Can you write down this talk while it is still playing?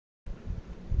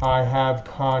I have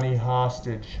Connie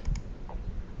hostage,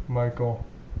 Michael.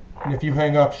 And if you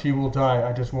hang up, she will die.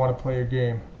 I just want to play a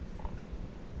game.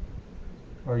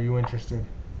 Are you interested?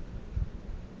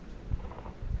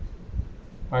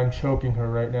 I'm choking her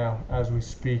right now as we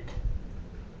speak.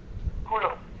 Who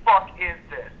the fuck is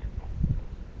this?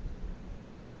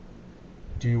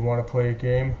 Do you want to play a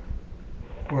game?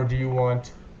 Or do you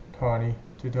want Connie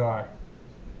to die?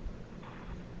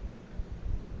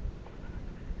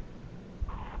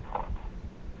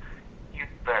 You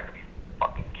better be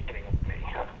fucking kidding with me.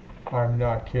 I'm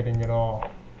not kidding at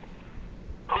all.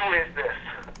 Who is this?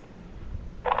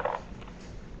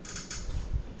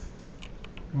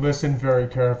 Listen very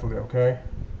carefully, okay?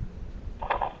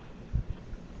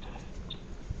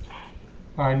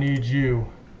 I need you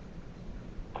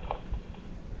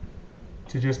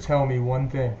to just tell me one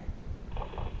thing.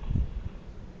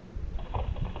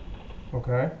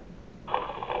 Okay?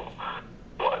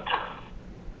 What?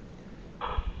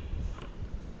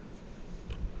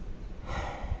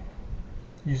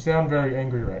 You sound very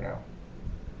angry right now.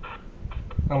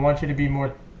 I want you to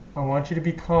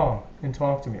be calm and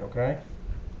talk to me, okay?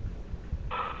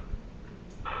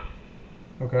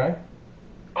 Okay?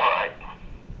 Alright.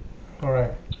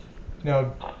 Alright.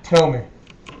 Now, tell me.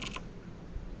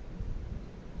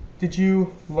 Did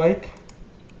you like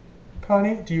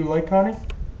Connie? Do you like Connie?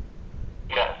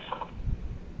 Yes.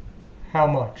 How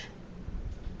much?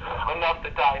 Enough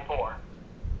to die for.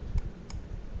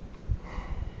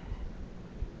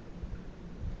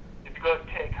 If you're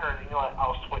gonna take her, then you know what?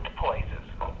 I'll switch places.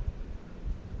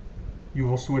 You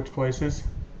will switch places?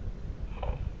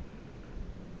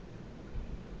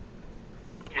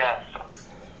 Yes.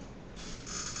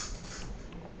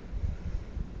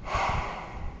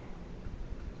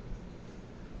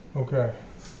 Okay.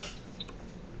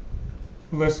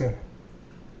 Listen.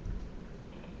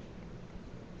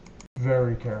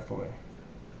 Very carefully.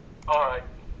 Alright.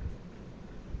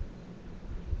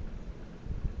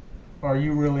 Are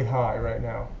you really high right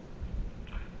now?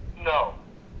 No.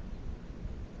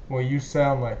 Well, you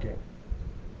sound like it.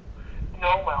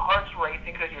 No, my heart's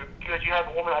racing because you have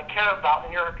a woman I care about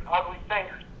and you're an ugly thing.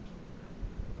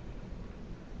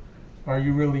 Are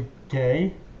you really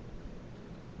gay?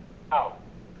 No.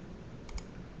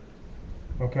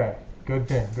 Okay. Good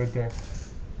thing, good thing.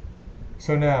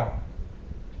 So now,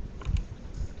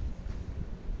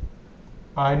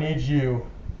 I need you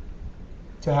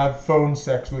to have phone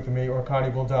sex with me or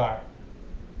Connie will die.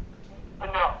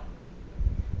 No.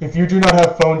 If you do not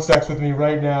have phone sex with me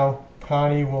right now,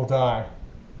 Connie will die.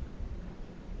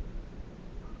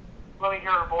 Let me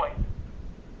hear her voice.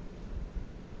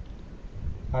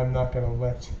 I'm not going to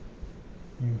let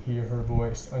you hear her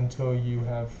voice until you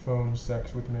have phone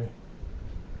sex with me.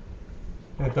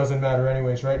 And it doesn't matter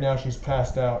anyways. Right now she's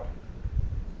passed out.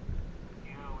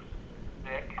 You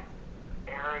sick,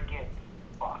 arrogant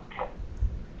fuck.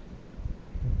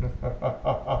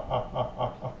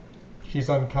 She's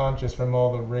unconscious from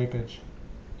all the rapage.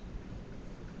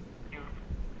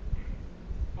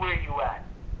 Where are you at?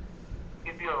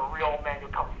 If you're a real man,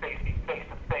 you'll come face me face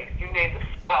to face. You name the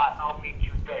spot, I'll meet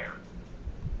you there.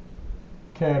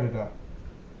 Canada.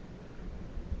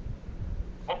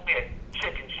 Okay,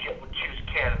 chicken shit would choose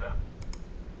Canada.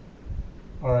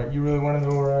 Alright, you really want to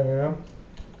know where I am?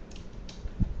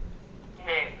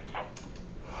 Name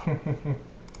it.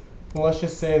 Well, let's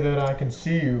just say that I can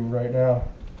see you right now.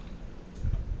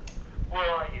 Where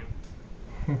are you?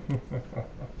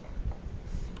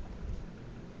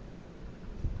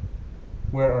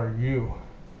 Where are you?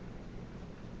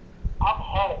 I'm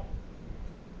home.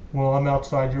 Well, I'm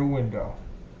outside your window.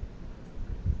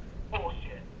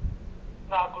 Bullshit.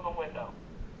 Knock on the window.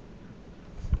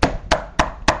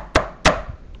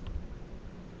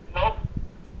 Nope.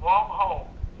 Wrong home.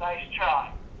 Nice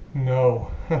try.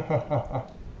 No.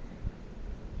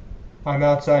 I'm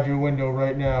outside your window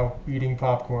right now, eating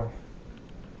popcorn.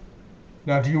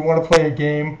 Now, do you want to play a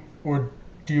game, or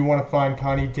do you want to find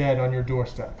Connie dead on your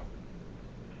doorstep?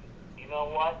 You know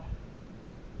what?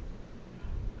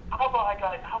 How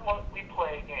about we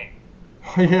play a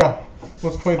game? Yeah,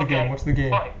 let's play the Okay. game. What's the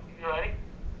game? Right. You ready?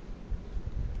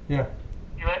 Yeah.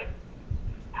 You ready?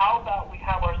 How about we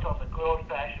have ourselves a good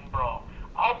old-fashioned brawl?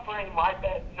 I'll bring my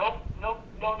bed. No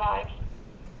knives.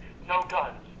 No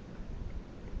guns.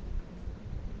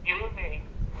 You and me,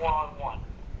 one-on-one.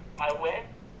 I win.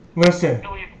 Listen,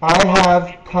 I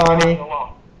have Connie.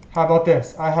 How about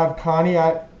this? I have Connie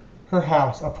at her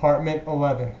house, apartment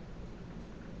 11.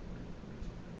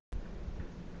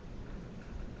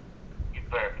 You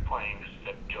better be playing a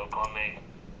sick joke on me.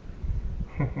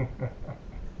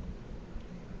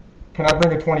 Can I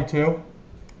bring a 22?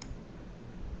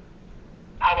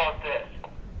 How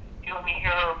you let me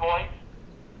hear her voice,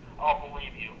 I'll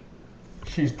believe you.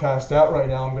 She's passed out right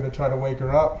now. I'm going to try to wake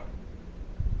her up.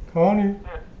 Connie.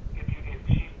 If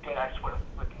she's dead, I swear to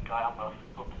freaking God, I'm gonna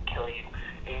fucking kill you.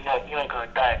 And you ain't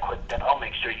gonna die a quick death. I'll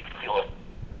make sure you feel it.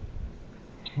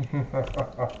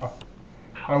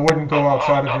 I wouldn't go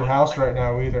outside of your house right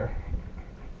now either.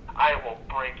 I will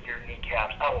break your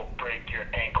kneecaps. I will break your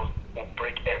ankles. I will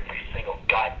break every single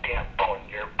goddamn bone in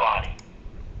your body.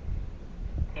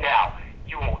 Now,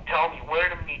 you will tell me where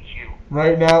to meet you.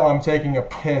 Right now, I'm taking a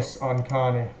piss on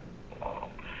Connie.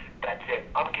 That's it.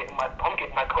 I'm getting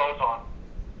my clothes on.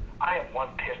 I am one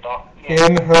pissed off.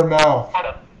 In her mouth. How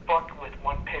the fuck with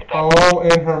one pissed off? All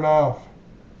in her mouth.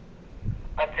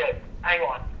 That's it. Hang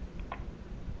on.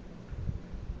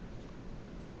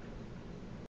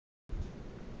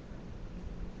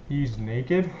 He's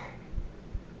naked?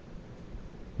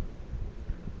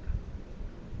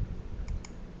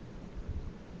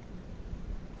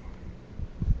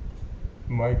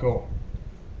 Michael.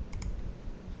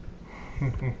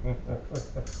 You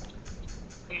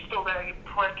still there, you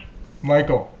prick?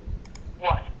 Michael.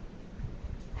 What?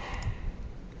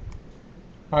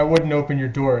 I wouldn't open your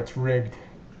door, it's rigged.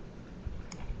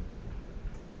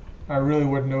 I really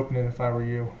wouldn't open it if I were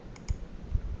you.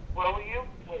 What were you?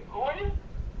 Wait, who are you?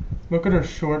 Look at her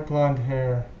short blonde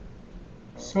hair.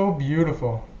 So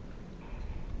beautiful.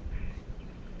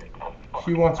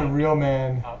 She wants a real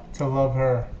man to love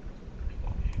her.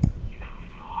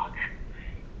 Fuck.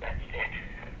 That's it.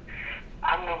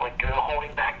 I'm really good at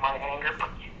holding back my anger, but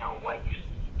you know what, you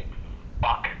sick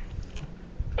fuck.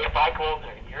 If I go over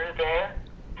there and you're there,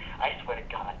 I swear to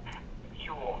God,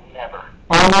 you will never.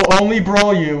 I will only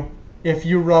brawl you if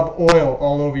you rub oil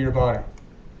all over your body.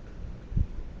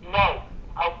 No,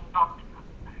 I'll not.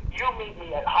 You meet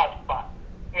me at Hotspot.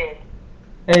 And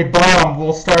A bomb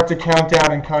will start to count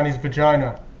down in Connie's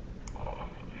vagina.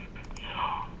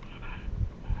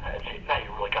 that's it. Now you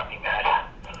really got me mad.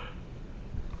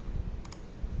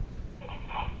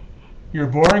 You're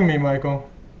boring me, Michael.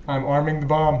 I'm arming the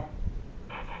bomb.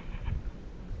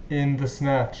 In the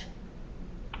snatch.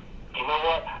 You know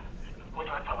what? When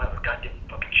I fall out of a goddamn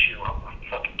fucking shoe, I'll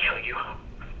fucking kill you.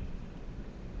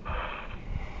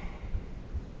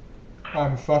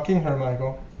 I'm fucking her,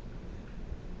 Michael.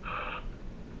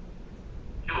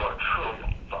 You are truly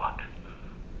a fuck.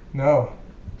 No,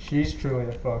 she's truly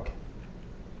a fuck.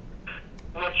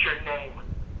 What's your name?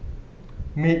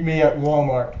 Meet me at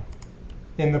Walmart.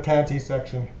 In the panty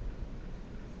section.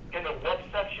 In the what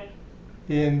section?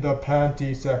 In the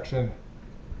panty section.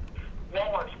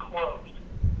 Walmart's closed.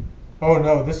 Oh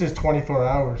no, this is 24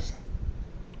 hours.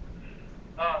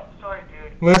 Sorry,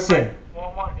 dude. Listen,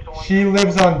 Walmart is only. she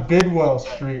lives on Bidwell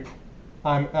Street.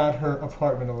 I'm at her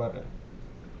apartment 11.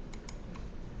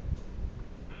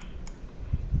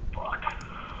 Fuck.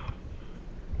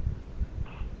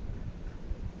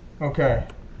 Okay.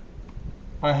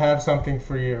 I have something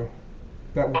for you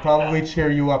that will probably cheer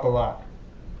you up a lot.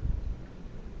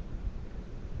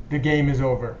 The game is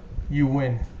over. You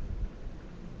win.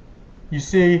 You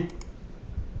see,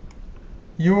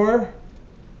 your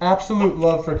absolute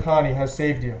love for Connie has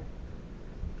saved you.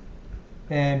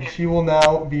 And she will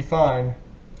now be fine,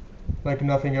 like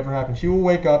nothing ever happened. She will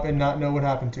wake up and not know what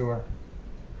happened to her.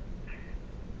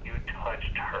 You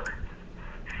touched her.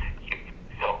 You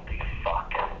filthy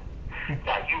fuck.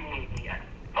 Now you meet me at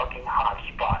fucking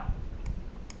Hotspot.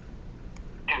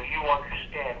 Do you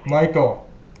understand me? Michael,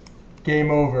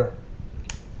 game over.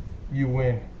 You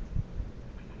win.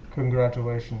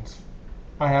 Congratulations.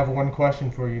 I have one question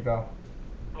for you though.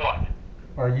 What?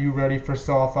 Are you ready for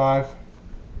Saw 5?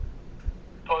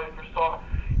 Sorry for Saw.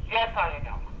 Yes, I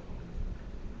am.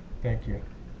 Thank you.